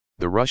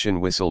The Russian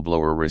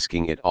whistleblower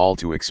risking it all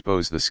to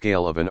expose the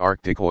scale of an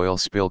Arctic oil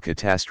spill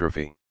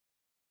catastrophe.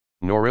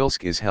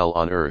 Norilsk is hell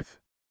on earth.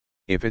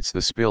 If it's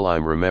the spill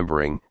I'm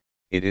remembering,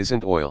 it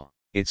isn't oil,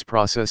 it's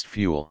processed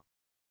fuel.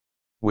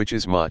 Which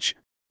is much,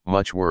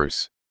 much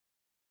worse.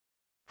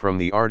 From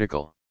the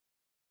article.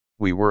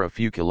 We were a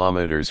few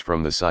kilometers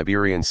from the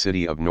Siberian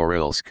city of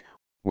Norilsk,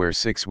 where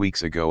 6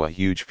 weeks ago a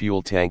huge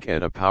fuel tank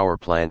at a power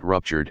plant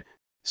ruptured,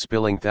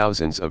 spilling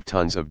thousands of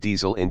tons of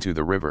diesel into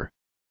the river.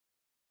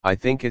 I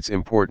think it's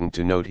important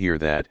to note here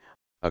that,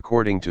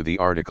 according to the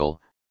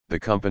article, the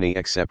company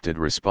accepted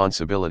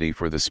responsibility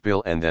for the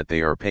spill and that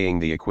they are paying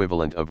the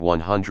equivalent of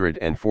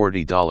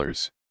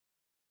 $140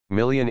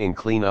 million in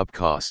cleanup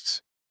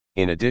costs.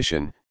 In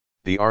addition,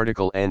 the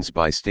article ends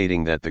by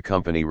stating that the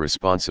company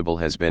responsible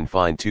has been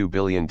fined $2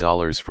 billion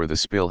for the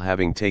spill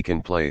having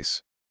taken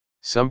place.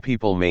 Some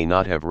people may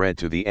not have read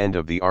to the end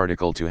of the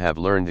article to have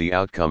learned the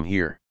outcome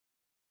here.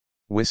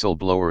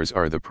 Whistleblowers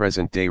are the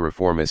present-day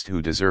reformists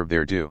who deserve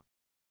their due.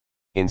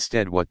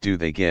 Instead, what do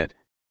they get?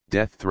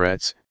 Death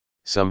threats.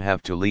 Some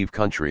have to leave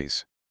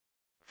countries.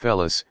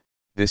 Fellas,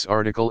 this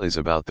article is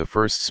about the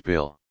first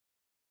spill.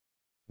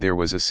 There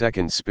was a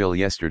second spill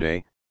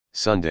yesterday,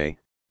 Sunday,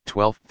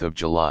 12th of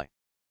July.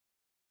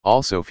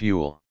 Also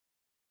fuel.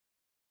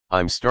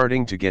 I'm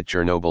starting to get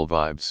Chernobyl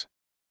vibes.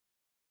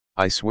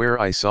 I swear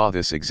I saw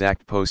this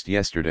exact post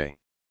yesterday.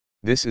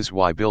 This is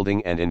why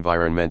building and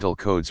environmental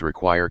codes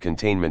require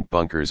containment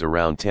bunkers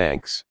around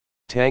tanks.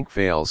 Tank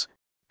fails,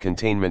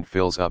 containment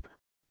fills up,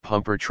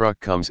 pumper truck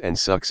comes and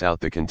sucks out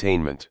the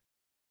containment.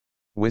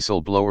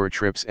 Whistleblower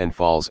trips and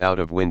falls out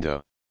of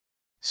window.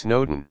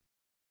 Snowden.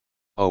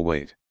 Oh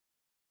wait.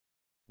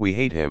 We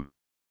hate him.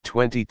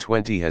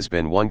 2020 has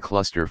been one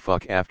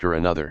clusterfuck after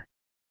another.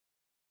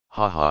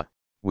 Haha,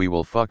 we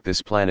will fuck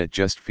this planet,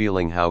 just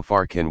feeling how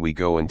far can we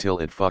go until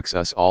it fucks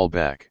us all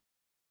back.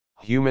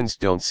 Humans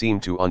don't seem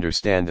to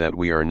understand that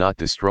we are not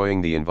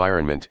destroying the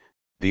environment,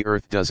 the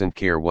earth doesn't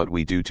care what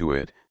we do to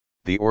it,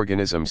 the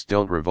organisms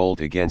don't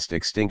revolt against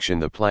extinction,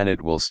 the planet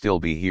will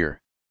still be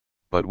here.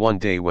 But one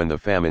day when the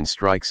famine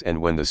strikes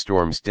and when the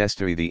storms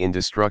destroy the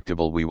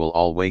indestructible, we will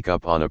all wake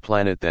up on a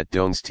planet that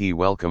don't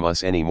welcome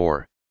us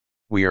anymore.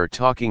 We are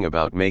talking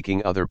about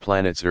making other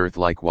planets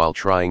Earth-like while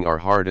trying our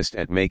hardest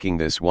at making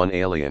this one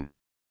alien.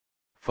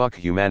 Fuck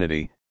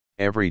humanity,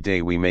 every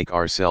day we make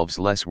ourselves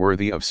less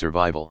worthy of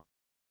survival.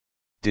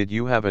 Did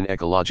you have an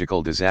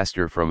ecological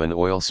disaster from an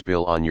oil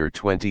spill on your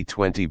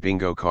 2020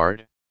 bingo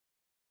card?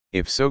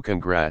 If so,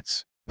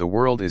 congrats, the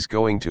world is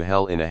going to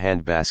hell in a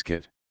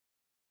handbasket.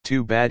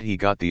 Too bad he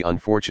got the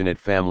unfortunate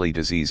family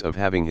disease of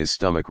having his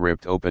stomach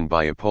ripped open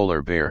by a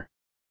polar bear.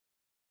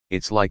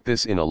 It's like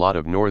this in a lot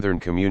of northern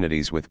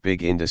communities with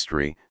big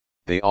industry,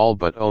 they all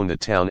but own the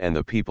town and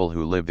the people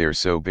who live there,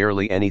 so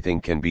barely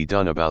anything can be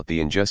done about the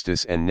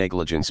injustice and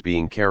negligence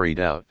being carried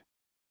out.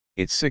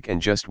 It's sick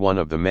and just one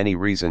of the many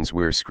reasons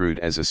we're screwed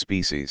as a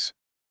species.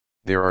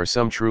 There are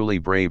some truly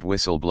brave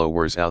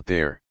whistleblowers out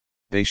there,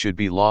 they should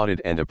be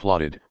lauded and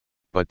applauded,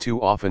 but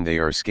too often they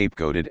are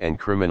scapegoated and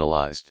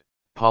criminalized.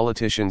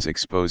 Politicians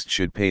exposed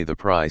should pay the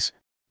price,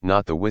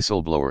 not the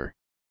whistleblower.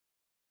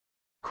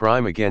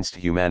 Crime against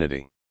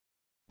humanity.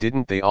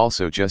 Didn't they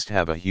also just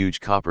have a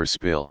huge copper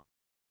spill?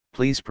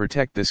 Please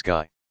protect this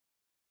guy.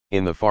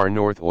 In the far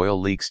north,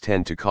 oil leaks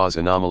tend to cause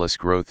anomalous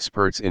growth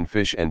spurts in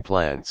fish and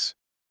plants.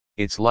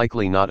 It's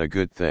likely not a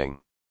good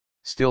thing.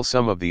 Still,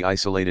 some of the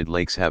isolated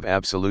lakes have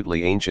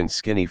absolutely ancient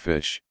skinny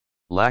fish.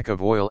 Lack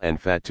of oil and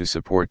fat to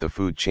support the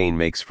food chain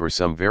makes for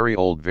some very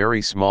old,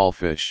 very small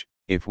fish.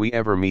 If we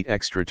ever meet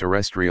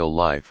extraterrestrial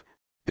life,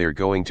 they're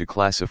going to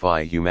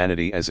classify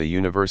humanity as a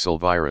universal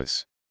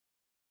virus.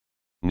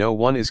 No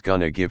one is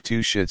gonna give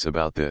two shits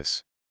about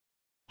this.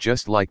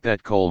 Just like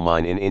that coal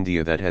mine in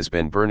India that has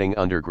been burning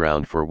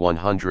underground for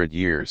 100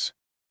 years.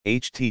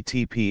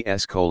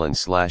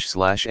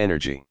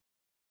 https://energy.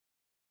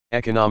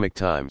 Economic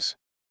Times.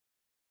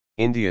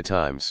 India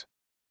Times.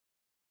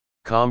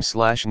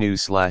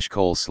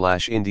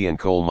 com/news/coal/Indian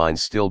coal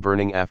mines still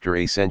burning after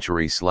a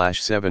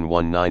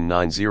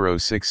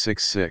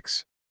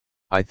century/719906666.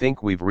 I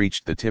think we've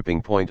reached the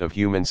tipping point of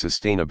human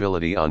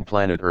sustainability on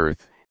planet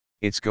Earth.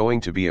 It's going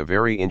to be a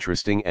very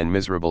interesting and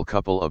miserable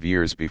couple of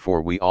years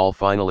before we all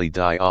finally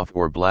die off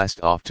or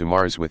blast off to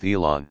Mars with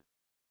Elon.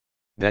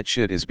 That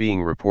shit is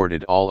being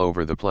reported all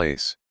over the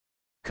place.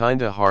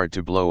 Kinda hard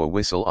to blow a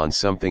whistle on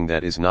something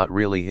that is not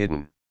really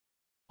hidden.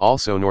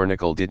 Also,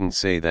 Nornickel didn't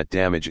say that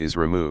damage is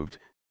removed,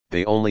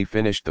 they only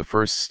finished the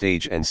first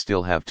stage and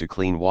still have to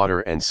clean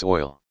water and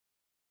soil.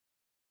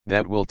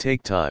 That will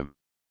take time.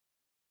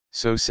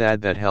 So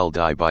sad that hell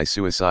die by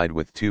suicide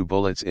with 2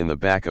 bullets in the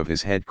back of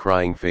his head,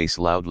 crying face,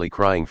 loudly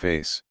crying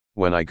face.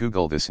 When I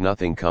Google this,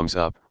 nothing comes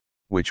up,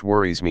 which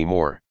worries me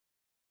more.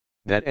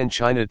 That and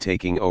China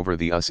taking over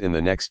the US in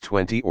the next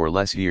 20 or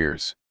less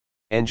years.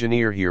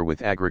 Engineer here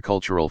with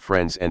agricultural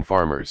friends and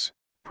farmers.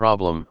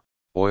 Problem: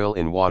 oil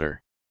in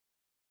water.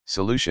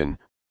 Solution: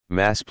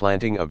 mass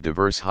planting of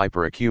diverse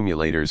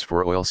hyperaccumulators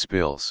for oil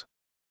spills.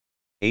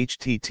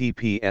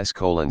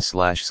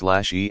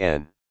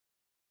 https://en.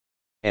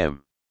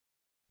 M.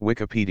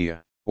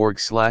 Wikipedia,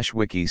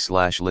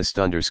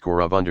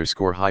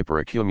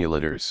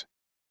 org/wiki/list_of_hyperaccumulators.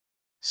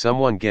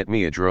 Someone get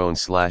me a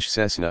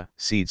drone/Cessna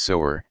seed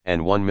sower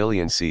and 1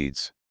 million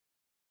seeds.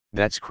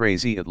 That's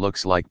crazy, it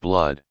looks like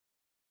blood.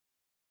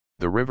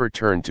 The river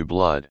turned to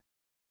blood.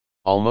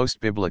 Almost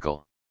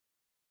biblical.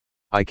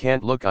 I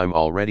can't look, I'm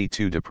already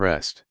too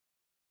depressed.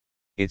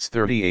 It's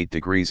 38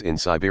 degrees in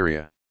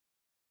Siberia.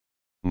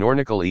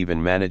 Nornickel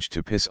even managed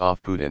to piss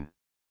off Putin.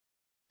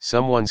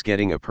 Someone's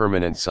getting a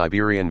permanent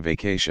Siberian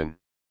vacation.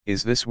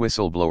 Is this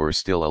whistleblower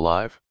still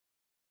alive?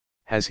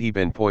 Has he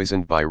been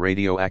poisoned by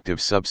radioactive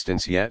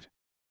substance yet?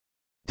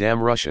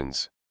 Damn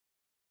Russians.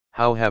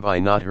 How have I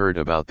not heard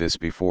about this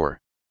before?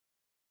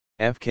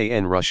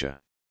 FKN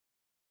Russia.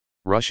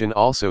 Russian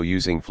also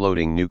using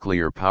floating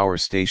nuclear power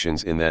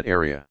stations in that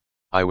area.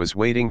 I was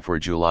waiting for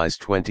July's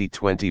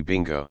 2020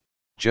 bingo.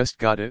 Just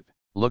got it,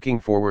 looking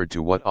forward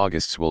to what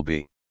August's will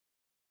be.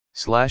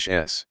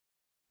 /s.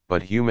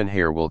 But human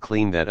hair will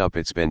clean that up,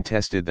 it's been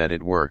tested that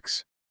it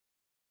works.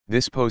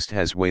 This post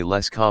has way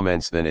less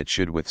comments than it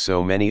should with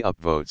so many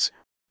upvotes,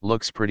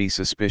 looks pretty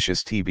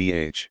suspicious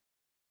tbh.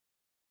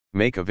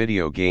 Make a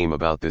video game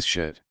about this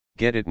shit,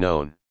 get it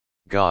known.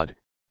 God,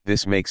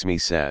 this makes me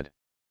sad.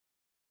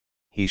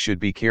 He should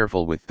be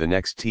careful with the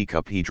next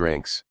teacup he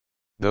drinks.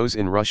 Those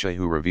in Russia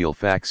who reveal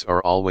facts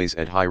are always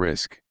at high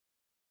risk.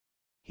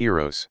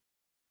 Heroes.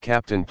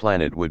 Captain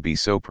Planet would be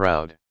so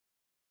proud.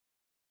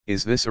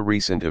 Is this a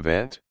recent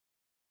event?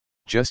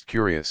 Just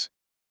curious.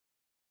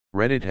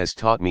 Reddit has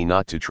taught me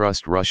not to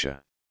trust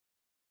Russia.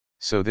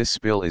 So this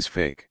spill is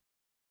fake.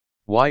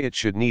 Why it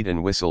should need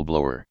an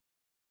whistleblower?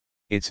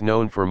 It's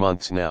known for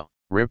months now,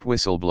 rip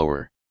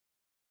whistleblower.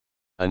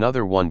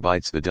 Another one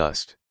bites the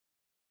dust.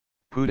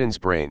 Putin's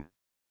brain.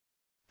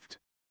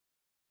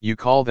 You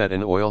call that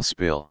an oil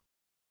spill?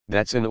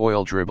 That's an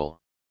oil dribble.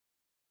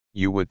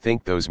 You would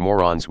think those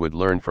morons would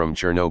learn from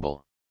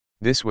Chernobyl.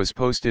 This was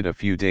posted a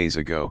few days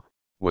ago,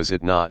 was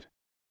it not?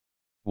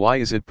 Why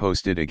is it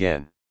posted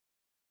again?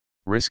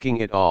 Risking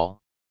it all?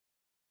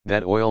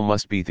 That oil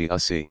must be the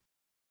Aussie.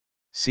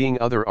 Seeing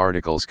other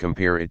articles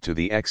compare it to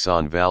the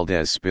Exxon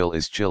Valdez spill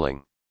is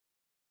chilling.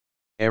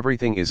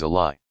 Everything is a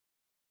lie.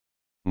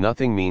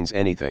 Nothing means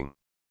anything.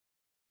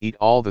 Eat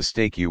all the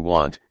steak you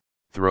want,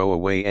 throw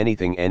away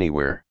anything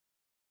anywhere.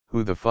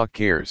 Who the fuck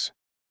cares?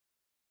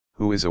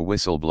 Who is a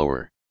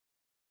whistleblower?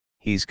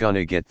 He's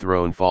gonna get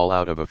thrown fall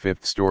out of a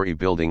 5th-story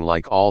building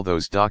like all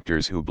those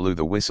doctors who blew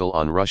the whistle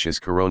on Russia's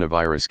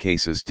coronavirus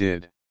cases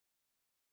did.